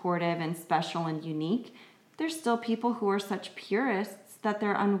super supportive and special and unique, there's still people who are such purists that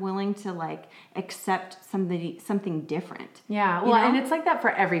they're unwilling to accept something different. Yeah, well, and it's like that for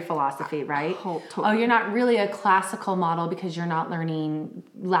every philosophy, right? Totally. Oh, you're not really a classical model because you're not learning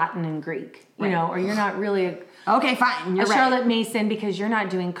Latin and Greek, or you're not really okay, fine, you're a right. Charlotte Mason because you're not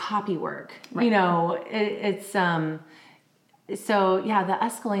doing copy work. Right. So yeah, the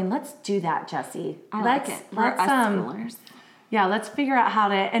us-schooling, let's do that, Jessie. Let's us-schoolers. Yeah, let's figure out how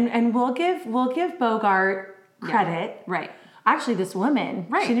to, and we'll give Bogart credit. Yeah. Right. Actually, this woman,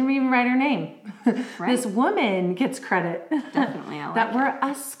 right. She didn't even write her name. Right. This woman gets credit. Definitely, I like that we're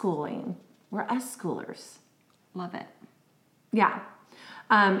us-schooling. We're us-schoolers. Love it. Yeah.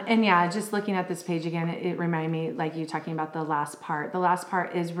 Just looking at this page again, it reminded me, like you talking about the last part. The last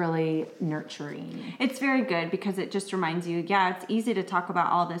part is really nurturing. It's very good because it just reminds you, it's easy to talk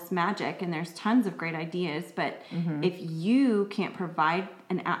about all this magic and there's tons of great ideas, but if you can't provide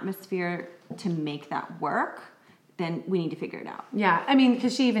an atmosphere to make that work, then we need to figure it out. Yeah. I mean,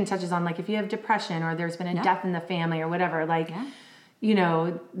 because she even touches on, if you have depression or there's been a death in the family or whatever, that's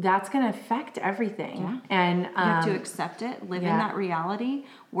going to affect everything. Yeah. And you have to accept it, live in that reality,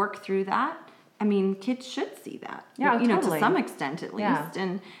 work through that. I mean, kids should see that. Yeah, to some extent at least,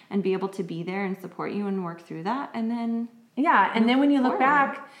 and be able to be there and support you and work through that. And then and then when you look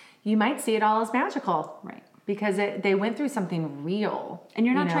back, you might see it all as magical. Right. Because they went through something real. And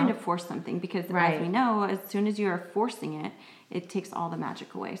you're not trying to force something because right. as we know, as soon as you are forcing it, it takes all the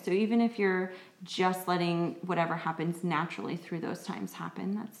magic away. So even if you're just letting whatever happens naturally through those times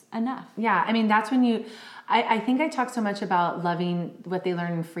happen, that's enough. Yeah, I mean, that's when I think I talk so much about loving what they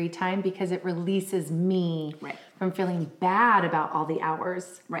learn in free time because it releases me from feeling bad about all the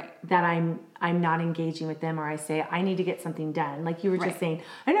hours that I'm not engaging with them, or I say, I need to get something done. Like you were just saying,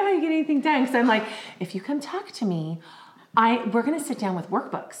 I don't know how you get anything done. Because I'm like, if you come talk to me, we're going to sit down with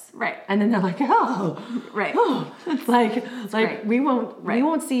workbooks. Right. And then they're like, we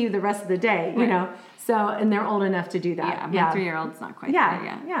won't see you the rest of the day, you know? So, and they're old enough to do that. Yeah. My 3-year-old's not quite there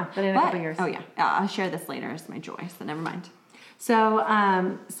yet. Yeah. But in a couple years. Oh yeah. I'll share this later as my joy. So never mind. So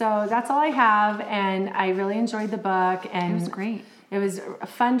that's all I have. And I really enjoyed the book, and it was great. It was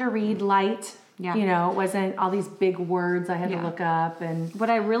fun to read, light. Yeah. It wasn't all these big words I had to look up. And what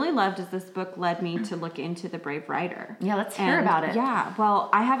I really loved is this book led me to look into The Brave Writer. Yeah, let's hear about it. Yeah, well,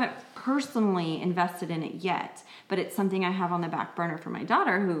 I haven't personally invested in it yet, but it's something I have on the back burner for my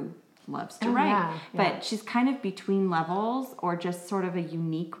daughter who loves to write. Yeah. But she's kind of between levels or just sort of a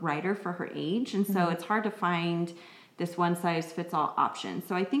unique writer for her age. And so it's hard to find this one-size-fits-all option.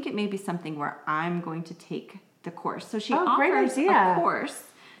 So I think it may be something where I'm going to take the course. So she offers a course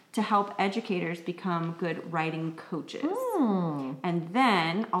to help educators become good writing coaches. And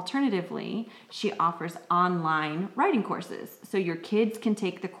then, alternatively, she offers online writing courses. So your kids can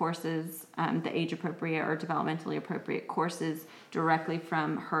take the courses, the age-appropriate or developmentally appropriate courses directly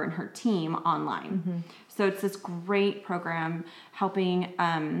from her and her team online. So it's this great program helping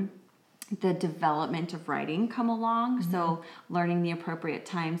the development of writing come along. So learning the appropriate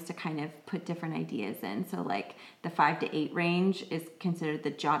times to kind of put different ideas in. So like the 5 to 8 range is considered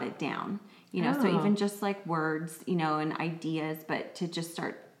the jotted down, so even just like words, and ideas, but to just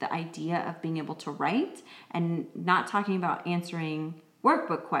start the idea of being able to write and not talking about answering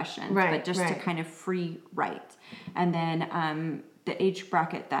workbook questions, but just to kind of free write. And then, the age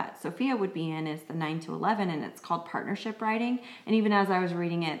bracket that Sophia would be in is the 9 to 11, and it's called partnership writing. And even as I was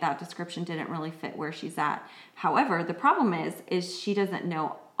reading it, that description didn't really fit where she's at. However, the problem is she doesn't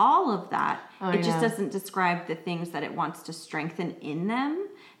know all of that. It just doesn't describe the things that it wants to strengthen in them.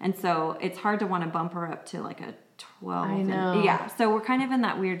 And so it's hard to want to bump her up to like a 12. I know. So we're kind of in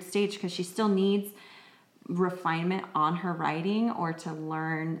that weird stage because she still needs refinement on her writing or to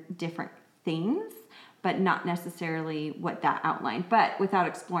learn different things, but not necessarily what that outlined. But without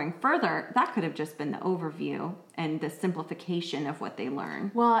exploring further, that could have just been the overview and the simplification of what they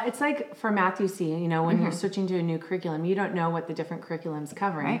learn. Well, it's like for Matthew C, when you're switching to a new curriculum, you don't know what the different curriculum's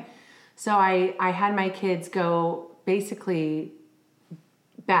covering. Right. So I had my kids go basically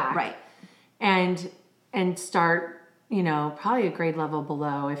back. Right. And start probably a grade level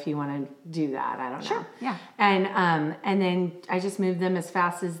below if you want to do that. I don't know. Sure. Yeah. And then I just moved them as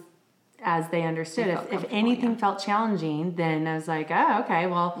fast as they understood. If anything felt challenging, then I was like, oh, okay,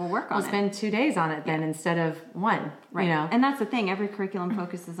 well, we'll work on it. We'll spend 2 days on it then instead of one. Right. And that's the thing. Every curriculum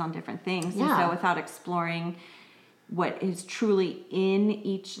focuses on different things. Yeah. And so without exploring what is truly in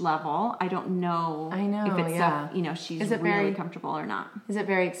each level, I don't know, if it's stuff, she's really comfortable or not. Is it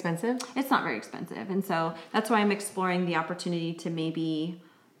very expensive? It's not very expensive. And so that's why I'm exploring the opportunity to maybe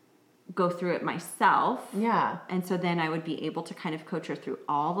go through it myself. Yeah. And so then I would be able to kind of coach her through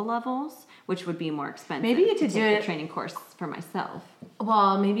all the levels, which would be more expensive. Maybe you could do a training course for myself.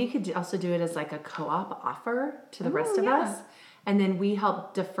 Well, maybe you could also do it as like a co-op offer to the rest of us. And then we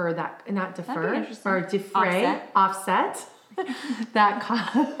help defer that, not defer, or defray, offset that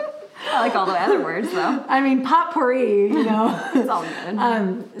cost. I like all the other words, though. I mean, potpourri, It's all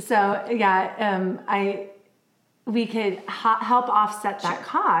good. We could help offset that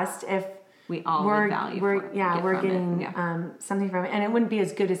cost if we all we're getting something from it. And it wouldn't be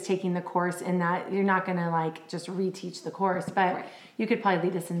as good as taking the course in that you're not going to like just reteach the course, but you could probably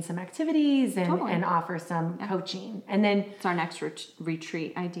lead us in some activities and offer some coaching. And then it's our next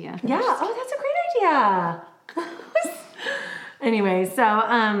retreat idea. Yeah. Oh, that's a great idea. Anyway, so,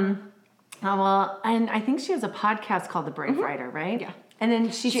 and I think she has a podcast called The Brave Writer, right? Yeah. And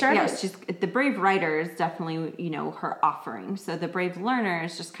then she started. She's the Brave Writer is definitely, her offering. So the Brave Learner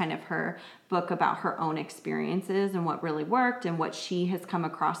is just kind of her book about her own experiences and what really worked and what she has come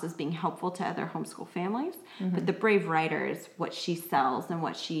across as being helpful to other homeschool families. Mm-hmm. But the Brave Writer is what she sells and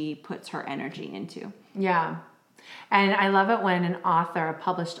what she puts her energy into. Yeah. And I love it when a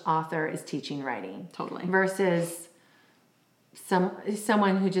published author is teaching writing. Totally. Versus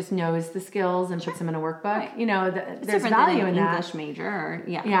someone who just knows the skills and puts them in a workbook. Right. There's value in that. English major,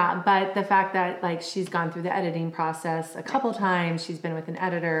 Yeah, but the fact that like she's gone through the editing process a couple times, she's been with an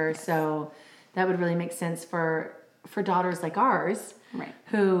editor, so that would really make sense for daughters like ours, right?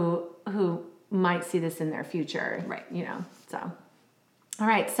 Who might see this in their future, right? So. All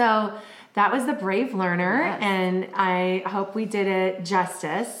right, so that was the Brave Learner, and I hope we did it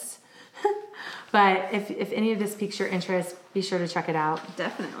justice. But if any of this piques your interest, be sure to check it out.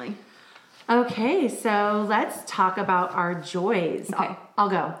 Definitely. Okay, so let's talk about our joys. Okay. I'll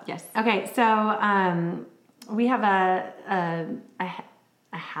go. Yes. Okay, so we have a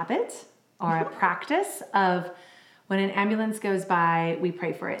habit or a practice of when an ambulance goes by, we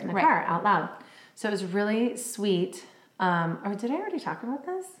pray for it in the car out loud. So it was really sweet. Or did I already talk about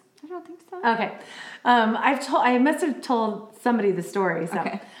this? I don't think so. Okay. I must have told somebody the story. So.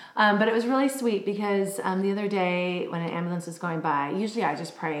 Okay. But it was really sweet because the other day when an ambulance was going by, usually I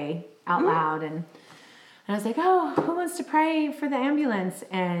just pray out loud and I was like, oh, who wants to pray for the ambulance?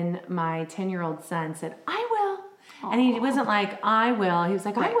 And my 10-year-old son said, I will. Aww. And he wasn't like, I will. He was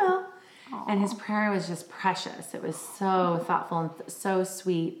like, I will. Aww. And his prayer was just precious. It was so thoughtful and so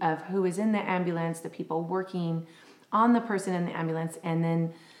sweet of who was in the ambulance, the people working on the person in the ambulance, and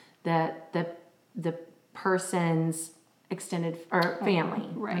then the person's extended or family,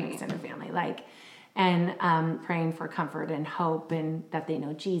 extended family, and praying for comfort and hope and that they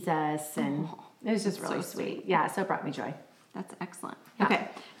know Jesus, and it was just really sweet. Yeah, so it brought me joy. That's excellent. Yeah. Okay,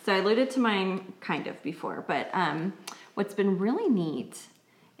 so I alluded to mine kind of before, but what's been really neat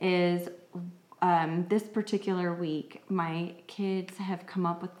is this particular week, my kids have come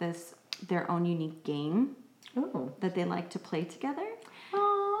up with their own unique game that they like to play together.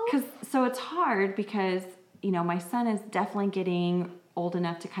 So it's hard because my son is definitely getting old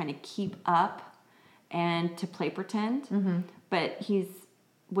enough to kind of keep up and to play pretend. Mm-hmm. But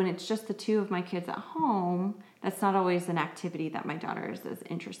when it's just the two of my kids at home, that's not always an activity that my daughter is as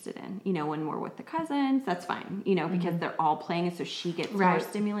interested in. When we're with the cousins, that's fine, because they're all playing and so she gets more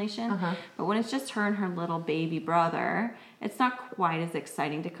stimulation. Uh-huh. But when it's just her and her little baby brother, it's not quite as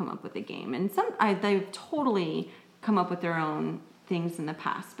exciting to come up with a game. And they've totally come up with their own things in the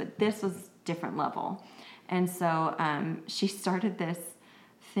past, but this was different level. And so she started this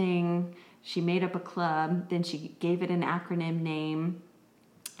thing. She made up a club. Then she gave it an acronym name.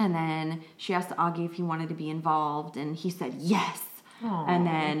 And then she asked Augie if he wanted to be involved. And he said yes. Aww. And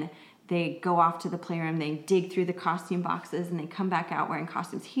then they go off to the playroom. They dig through the costume boxes. And they come back out wearing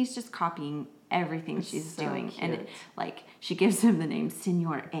costumes. He's just copying everything she's doing. Cute. And she gives him the name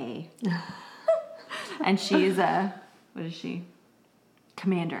Senor A. And she's what is she?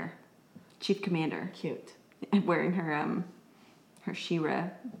 Commander. Chief Commander. Cute. Wearing her She-Ra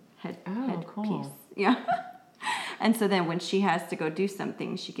headpiece. Cool. Yeah. And so then when she has to go do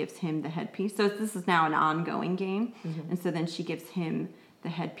something, she gives him the headpiece. So this is now an ongoing game. Mm-hmm. And so then she gives him the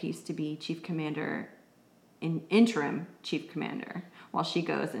headpiece to be Chief Commander interim chief commander while she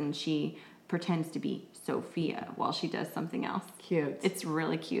goes and she pretends to be Sophia while she does something else. Cute. It's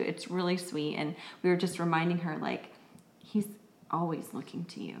really cute. It's really sweet. And we were just reminding her, like, he's always looking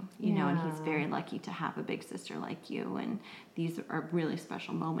to you, you know, and he's very lucky to have a big sister like you. And these are really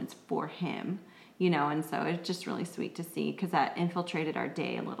special moments for him, you know, and so it's just really sweet to see because that infiltrated our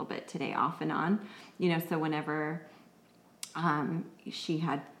day a little bit today, off and on, you know, so whenever she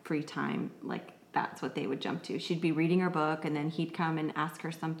had free time, like, that's what they would jump to. She'd be reading her book, and then he'd come and ask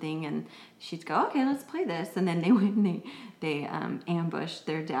her something, and she'd go, "Okay, let's play this." And then they went and ambushed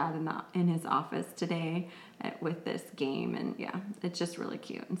their dad in his office today with this game, and yeah, it's just really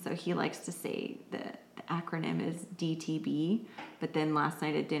cute. And so he likes to say the acronym is DTB, but then last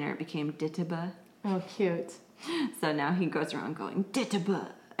night at dinner it became DITTBA. Oh, cute. So now he goes around going DITTBA,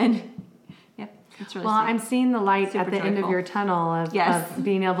 and it's really well, sweet. I'm seeing the light at the end of your tunnel of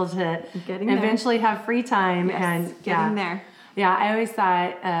being able to eventually have free time and getting there. Yeah, I always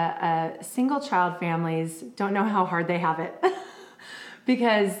thought single child families don't know how hard they have it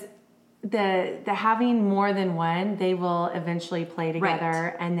because the having more than one, they will eventually play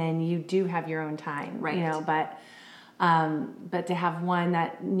together, and then you do have your own time, right? You know, but to have one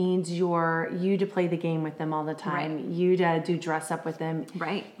that needs you to play the game with them all the time, you to do dress up with them,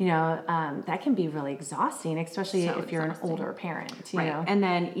 right? You know, that can be really exhausting, especially if you're an older parent, you know. And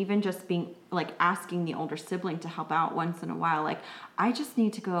then even just being like asking the older sibling to help out once in a while, like, I just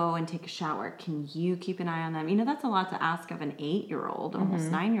need to go and take a shower. Can you keep an eye on them? You know, that's a lot to ask of an 8-year-old,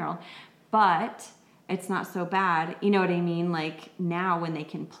 almost 9-year-old, but it's not so bad. You know what I mean? Like, now when they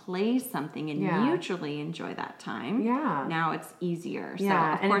can play something and mutually enjoy that time, now it's easier. So,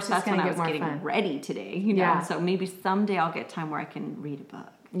 of course, that's when I was getting ready today, you know? So maybe someday I'll get time where I can read a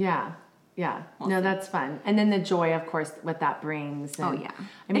book. Yeah. Yeah. No, that's fun. And then the joy, of course, what that brings. And,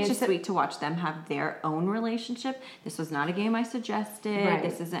 I mean, it's just sweet to watch them have their own relationship. This was not a game I suggested. Right.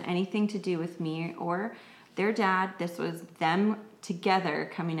 This isn't anything to do with me or their dad. This was them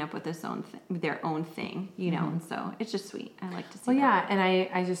together coming up with their own thing, you know, and so it's just sweet. I like to see that. Yeah, and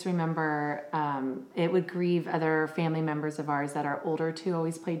I just remember it would grieve other family members of ours that are older too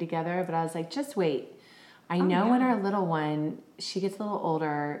always played together, but I was like, just wait. I know when our little one, she gets a little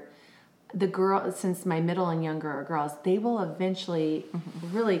older, the girl, since my middle and younger are girls, they will eventually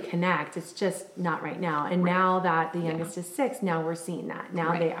really connect. It's just not right now. And now that the youngest is 6, now we're seeing that.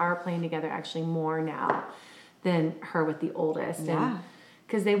 Now they are playing together actually more now than her with the oldest. And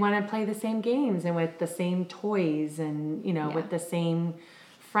because they want to play the same games and with the same toys and, you know, with the same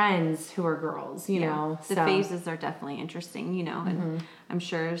friends who are girls, you know. The phases are definitely interesting, you know, and I'm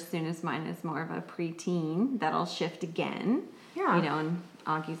sure as soon as mine is more of a preteen, that'll shift again. Yeah. You know, and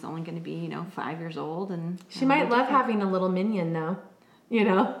Augie's only going to be, you know, 5 years old, and she might love having a little minion though, you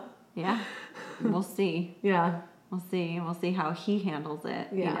know. Yeah. We'll see. Yeah. We'll see. We'll see how he handles it,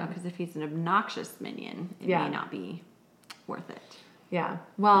 you know, because if he's an obnoxious minion, it may not be worth it. Yeah.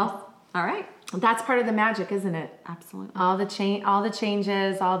 Well, all right. That's part of the magic, isn't it? Absolutely. All the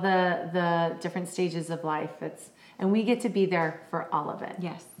changes, all the different stages of life. And we get to be there for all of it.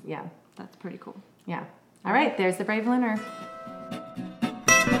 Yes. Yeah. That's pretty cool. Yeah. All right. There's the brave learner.